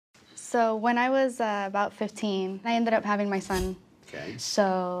So when I was about 15, I ended up having my son. Okay.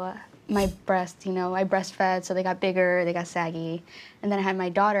 So my breasts, you know, I breastfed, so they got bigger, they got saggy. And then I had my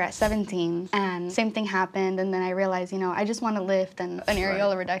daughter at 17, and same thing happened. And then I realized, you know, I just want to lift and an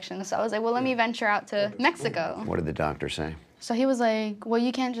areola reduction. So I was like, well, let me venture out to Mexico. What did the doctor say? So he was like, well,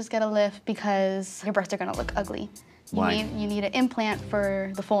 you can't just get a lift because your breasts are going to look ugly. Why? You need an implant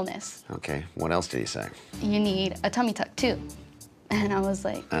for the fullness. Okay, what else did he say? You need a tummy tuck, too. And I was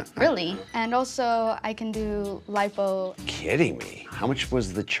like, really? And also, I can do lipo. Kidding me? How much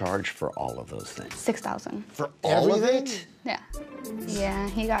was the charge for all of those things? $6,000. For all of it? Yeah. Yeah,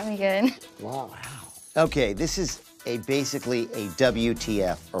 he got me good. Wow. Okay, this is basically a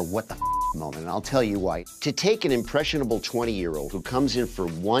WTF, or what the moment, and I'll tell you why. To take an impressionable 20-year-old who comes in for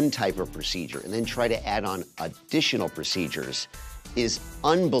one type of procedure and then try to add on additional procedures is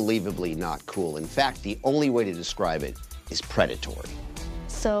unbelievably not cool. In fact, the only way to describe it is predatory.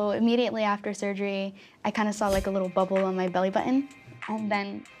 So immediately after surgery, I kind of saw like a little bubble on my belly button. And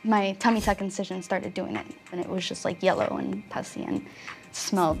then my tummy tuck incision started doing it. And it was just like yellow and pussy and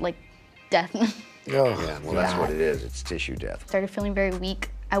smelled like death. Yeah, well, that's what it is. It's tissue death. Started feeling very weak.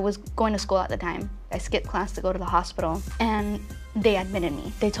 I was going to school at the time. I skipped class to go to the hospital, and they admitted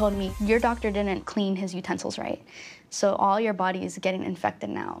me. They told me, your doctor didn't clean his utensils right, so all your body is getting infected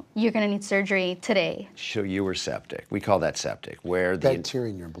now. You're gonna need surgery today. So you were septic. We call that septic, where the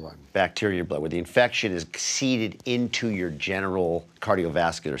bacteria in your blood. Bacteria in your blood, where the infection is seeded into your general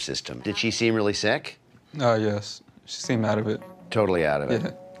cardiovascular system. Did she seem really sick? Yes. She seemed out of it. Totally out of it.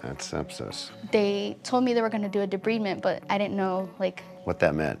 Yeah. That's sepsis. They told me they were gonna do a debridement, but I didn't know, like... What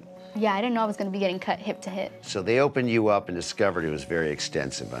that meant? Yeah, I didn't know I was gonna be getting cut hip to hip. So they opened you up and discovered it was very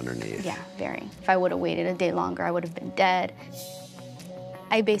extensive underneath. Yeah, very. If I would have waited a day longer, I would have been dead.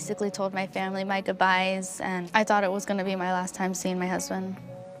 I basically told my family my goodbyes, and I thought it was gonna be my last time seeing my husband.